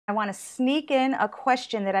I want to sneak in a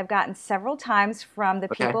question that I've gotten several times from the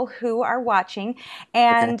Okay. people who are watching. Okay.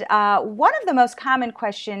 And one of the most common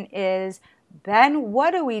question is, Ben,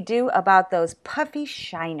 what do we do about those puffy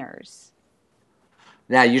shiners?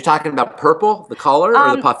 Now you're talking about purple, the color, or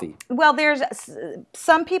the Um, puffy? well,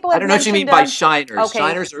 some people I have don't know what you mean mentioned by them. shiners. Okay,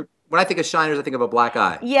 Shiners are, when I think of shiners, I think of a black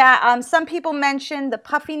eye. yeah, some people mention the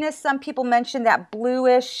puffiness. Some people mention that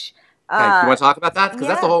bluish. Okay, you Uh, want to talk about that? Because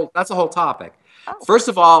yeah. that's the whole topic. Oh, First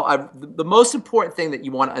of all, the most important thing that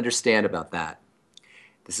you want to understand about that,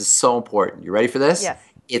 this is so important. You ready for this? yes.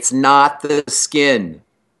 It's not the skin.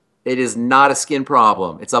 It is not a skin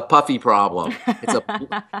problem. It's a puffy problem.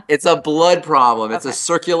 It's a blood problem. It's a Okay.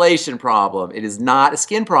 circulation problem. It is not a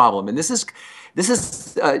skin problem. And this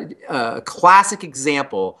is a classic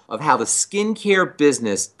example of how the skincare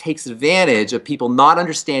business takes advantage of people not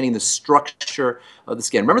understanding the structure of the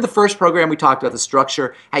skin. Remember the first program we talked about the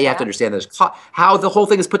structure, how you have to Yeah. understand this, how the whole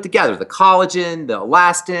thing is put together, the collagen, the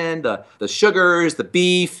elastin, the sugars, the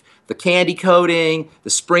beef, the candy coating, the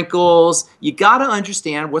sprinkles. You got to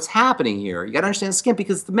understand what's happening here. You got to understand the skin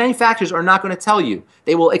because the manufacturers are not going to tell you.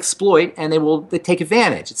 They will exploit and they take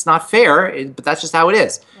advantage. It's not fair, but that's just how it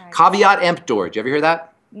is. Right. Caveat emptor. Did you ever hear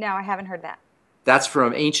that? No, I haven't heard that. That's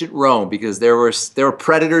from ancient Rome because there were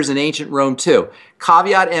predators in ancient Rome too.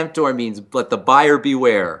 Caveat emptor means let the buyer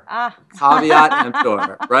beware. Ah. Caveat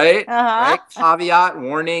emptor, right? Uh-huh. Right? Caveat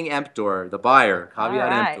warning emptor, the buyer. All Caveat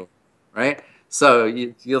right. emptor, right? So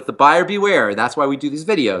you let the buyer beware. That's why we do these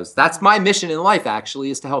videos. That's my mission in life, actually,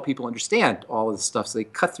 is to help people understand all of this stuff so they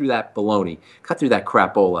cut through that baloney, cut through that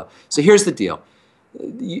crapola. So here's the deal.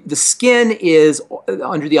 The skin is,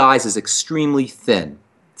 under the eyes, is extremely thin.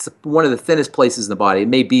 It's one of the thinnest places in the body. It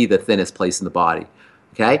may be the thinnest place in the body,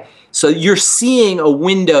 okay? So you're seeing a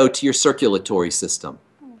window to your circulatory system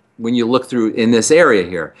when you look through in this area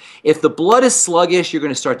here. If the blood is sluggish, you're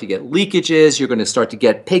going to start to get leakages. You're going to start to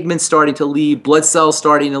get pigments starting to leave, blood cells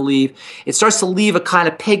starting to leave. It starts to leave a kind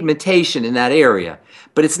of pigmentation in that area.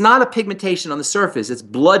 But it's not a pigmentation on the surface. It's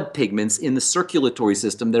blood pigments in the circulatory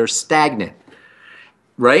system that are stagnant,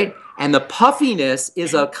 right? And the puffiness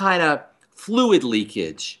is a kind of fluid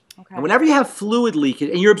leakage. And Okay. whenever you have fluid leakage,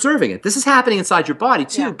 and you're observing it, this is happening inside your body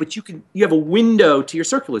too, Yeah. but you have a window to your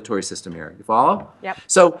circulatory system here. You follow? Yep.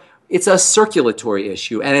 So it's a circulatory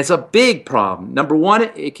issue, and it's a big problem. Number one,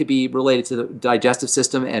 it could be related to the digestive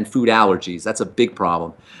system and food allergies. That's a big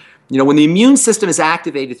problem. You know, when the immune system is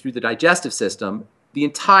activated through the digestive system, the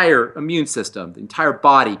entire immune system, the entire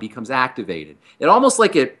body becomes activated. It almost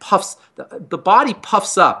like it puffs, the body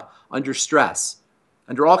puffs up under stress,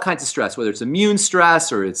 under all kinds of stress, whether it's immune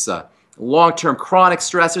stress or it's long-term chronic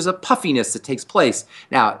stress. There's a puffiness that takes place.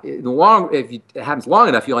 Now, if it happens long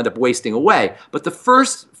enough, you'll end up wasting away. But the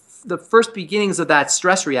first beginnings of that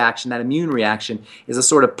stress reaction, that immune reaction, is a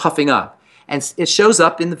sort of puffing up. And it shows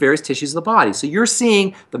up in the various tissues of the body. So you're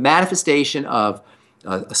seeing the manifestation of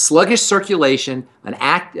a sluggish circulation,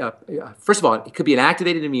 first of all, it could be an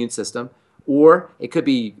activated immune system, or it could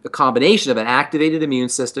be a combination of an activated immune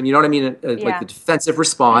system, you know what I mean, like Yeah. the defensive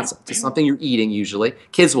response to something you're eating usually.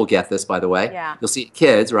 Kids will get this, by the way. Yeah. You'll see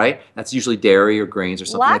kids, right? That's usually dairy or grains or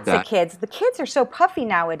something like Lots of that. kids. The kids are so puffy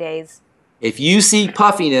nowadays. If you see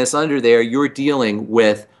puffiness under there, you're dealing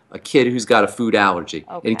with a kid who's got a food allergy.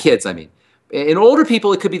 In Okay. kids, I mean. In older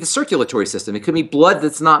people, it could be the circulatory system. It could be blood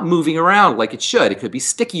that's not moving around like it should. It could be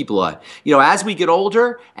sticky blood. You know, as we get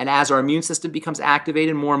older and as our immune system becomes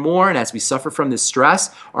activated more and as we suffer from this stress,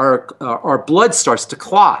 our blood starts to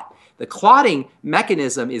clot. The clotting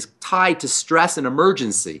mechanism is tied to stress and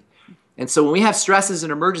emergency. And so when we have stresses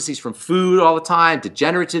and emergencies from food all the time,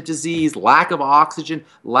 degenerative disease, lack of oxygen,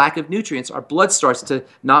 lack of nutrients, our blood starts to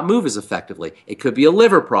not move as effectively. It could be a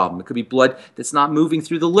liver problem. It could be blood that's not moving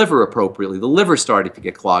through the liver appropriately. The liver starting to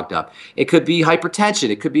get clogged up. It could be hypertension.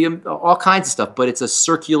 It could be all kinds of stuff, but it's a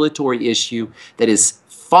circulatory issue that is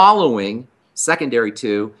following, secondary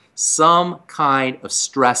to, some kind of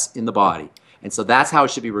stress in the body. And so that's how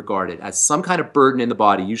it should be regarded, as some kind of burden in the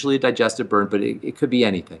body, usually a digestive burden, but it could be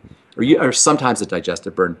anything. Or sometimes a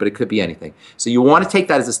digestive burden, but it could be anything. So you want to take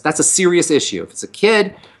that as that's a serious issue. If it's a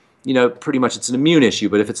kid, you know, pretty much it's an immune issue.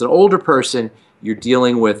 But if it's an older person, you're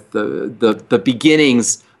dealing with the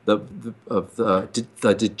beginnings of the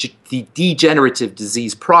degenerative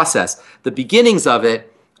disease process. The beginnings of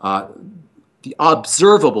it, the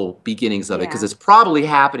observable beginnings of it, because Yeah. it's probably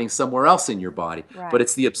happening somewhere else in your body, but Right.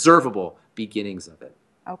 it's the observable beginnings of it.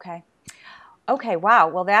 Okay. Okay. Wow.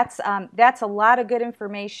 Well, that's a lot of good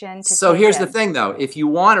information to So take here's the in. thing, though. If you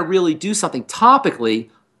want to really do something topically,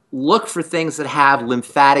 look for things that have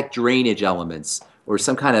lymphatic drainage elements or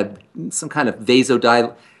some kind of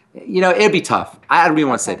It'd be tough. I don't even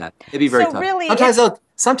want to say Okay. that. It'd be very So tough. really,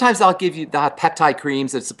 Sometimes they'll have peptide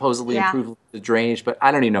creams that supposedly yeah. improve the drainage, but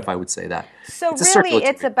I don't even know if I would say that. So It's a really,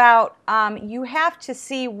 it's circulatory. about you have to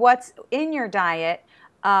see what's in your diet,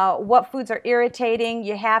 what foods are irritating.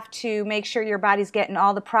 You have to make sure your body's getting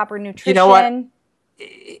all the proper You know what? nutrition.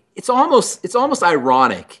 It's almost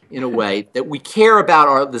ironic in a way that we care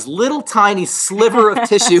about this little tiny sliver of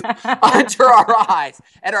tissue under our eyes,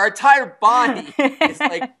 and our entire body is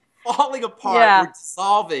like falling apart. Yeah. We're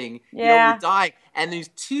dissolving. We're Yeah. dying, and these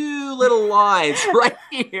two little lines right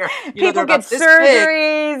here. They're People get about this big.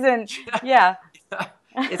 surgeries and yeah.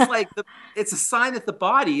 It's like it's a sign that the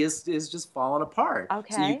body is just falling apart. So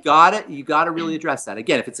Okay. you gotta really address that.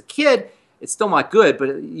 Again, if it's a kid, it's still not good,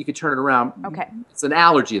 but you could turn it around. Okay. It's an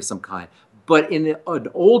allergy of some kind. But in an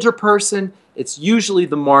older person, it's usually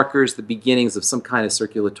the markers, the beginnings of some kind of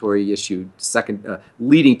circulatory issue,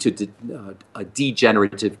 leading to a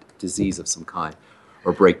degenerative disease of some kind,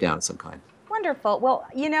 or breakdown of some kind. Wonderful. Well,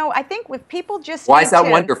 I think with people just Why stay is that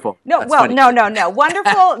tuned. wonderful? No, That's well, funny. no.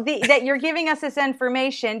 Wonderful that you're giving us this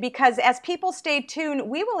information, because as people stay tuned,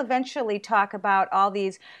 we will eventually talk about all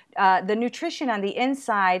these, the nutrition on the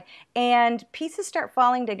inside, and pieces start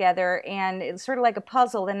falling together, and it's sort of like a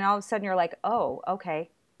puzzle. Then all of a sudden you're like, oh, okay,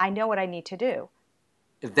 I know what I need to do.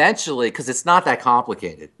 Eventually, because it's not that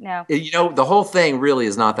complicated. No. The whole thing really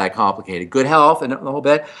is not that complicated. Good health and the whole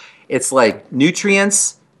bit. It's like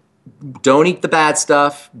nutrients. Don't eat the bad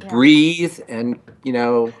stuff. Yeah. Breathe, and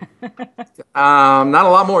not a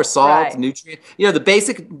lot more salt. Right. Nutrient.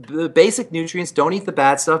 The basic nutrients. Don't eat the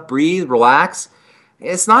bad stuff. Breathe. Relax.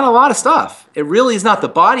 It's not a lot of stuff. It really is not. The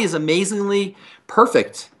body is amazingly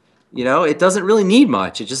perfect. It doesn't really need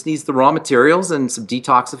much. It just needs the raw materials and some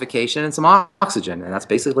detoxification and some oxygen, and that's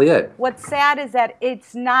basically it. What's sad is that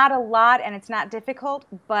it's not a lot and it's not difficult,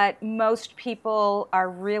 but most people are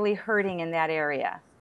really hurting in that area.